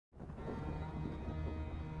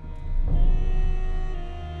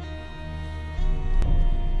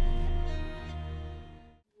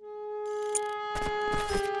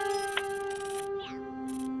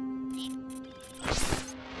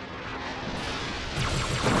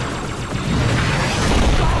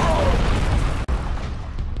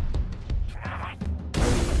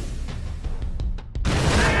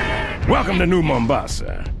Welcome to New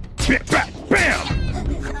Mombasa. Bam!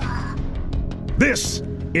 This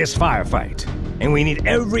is Firefight, and we need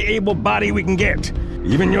every able body we can get,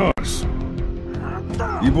 even yours.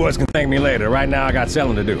 You boys can thank me later. Right now, I got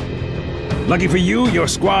selling to do. Lucky for you, your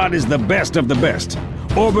squad is the best of the best.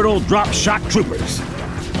 Orbital drop shock troopers.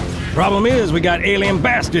 Problem is, we got alien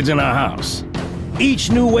bastards in our house.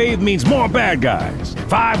 Each new wave means more bad guys.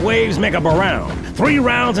 5 waves make up a round. 3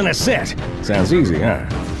 rounds in a set. Sounds easy, huh?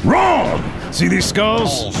 Wrong! See these skulls?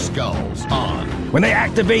 All skulls on. When they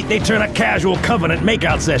activate, they turn a casual Covenant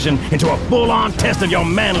makeout session into a full-on test of your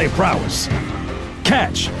manly prowess.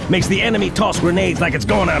 Catch makes the enemy toss grenades like it's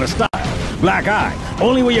going out of style. Black Eye,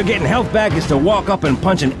 only way you're getting health back is to walk up and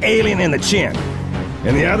punch an alien in the chin.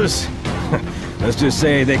 And the others? Let's just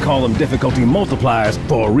say they call them difficulty multipliers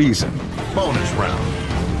for a reason. Bonus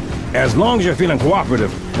round. As long as you're feeling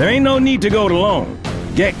cooperative, there ain't no need to go it alone.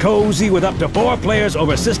 Get cozy with up to 4 players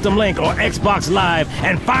over System Link or Xbox Live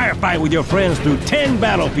and firefight with your friends through 10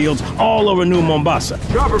 battlefields all over New Mombasa.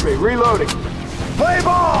 Cover me, reloading. Play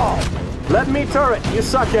ball! Let me turret, you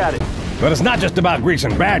suck at it. But it's not just about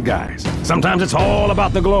greasing bad guys. Sometimes it's all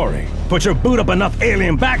about the glory. Put your boot up enough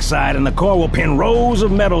alien backside and the Corps will pin rows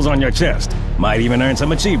of medals on your chest. Might even earn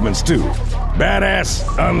some achievements too. Badass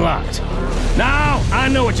unlocked. Now, I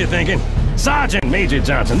know what you're thinking. Sergeant Major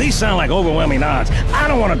Johnson, these sound like overwhelming odds. I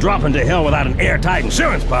don't want to drop into hell without an airtight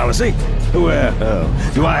insurance policy.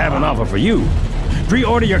 Well, do I have an offer for you?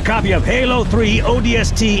 Pre-order your copy of Halo 3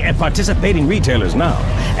 ODST at participating retailers now,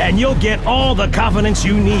 and you'll get all the confidence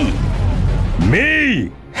you need.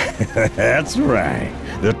 Me? That's right.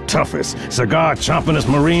 The toughest, cigar-chompingest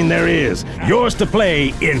Marine there is. Yours to play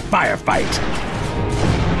in Firefight.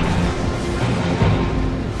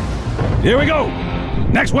 Here we go.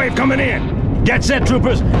 Next wave coming in. Get set,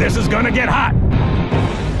 troopers. This is gonna get hot.